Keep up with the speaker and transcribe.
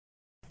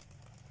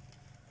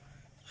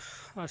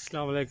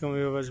अस्सलाम वालेकुम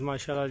व्यूअर्स,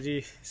 माशाल्लाह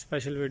जी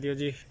स्पेशल वीडियो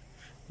जी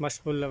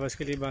मस्तबुल लवर्स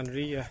के लिए बन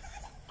रही है।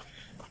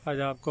 आज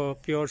आपको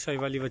प्योर साई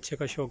वाली बच्चे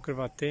का शौक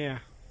करवाते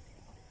हैं।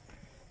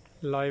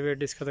 लाइव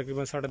वेट इसका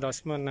तकरीबन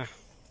 10.5 मन है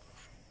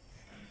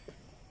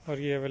और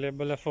ये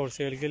अवेलेबल है फॉर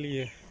सेल के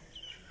लिए।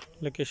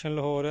 लोकेशन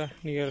लाहौर है,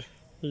 near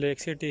lake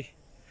city.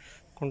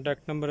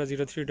 Contact number है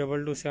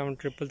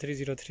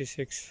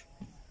 0322733336।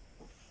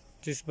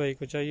 जिस भाई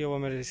को चाहिए वो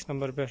मेरे इस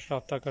नंबर पर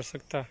रब्ता कर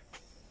सकता है।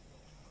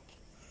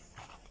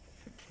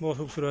 बहुत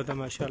खूबसूरत है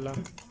माशाल्लाह।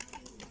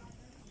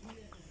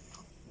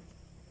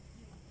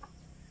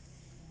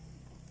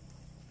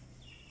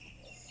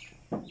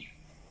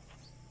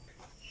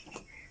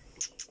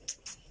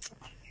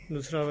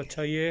 दूसरा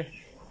बच्चा ये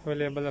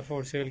अवेलेबल है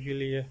फॉर सेल के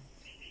लिए।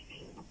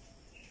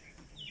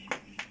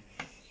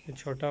 ये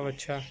छोटा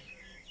बच्चा,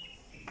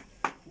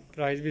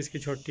 प्राइस भी इसकी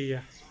छोटी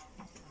है।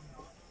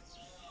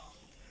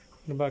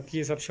 बाकी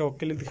ये सब शौक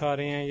के लिए दिखा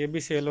रहे हैं। ये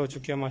भी सेल हो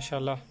चुके हैं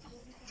माशाल्लाह।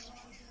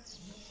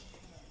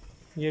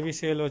 ये भी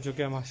सेल हो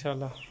चुके हैं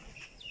माशाल्लाह।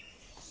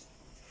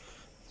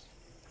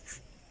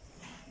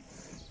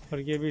 और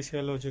ये भी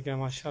सेल हो चुके हैं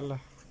माशाल्लाह।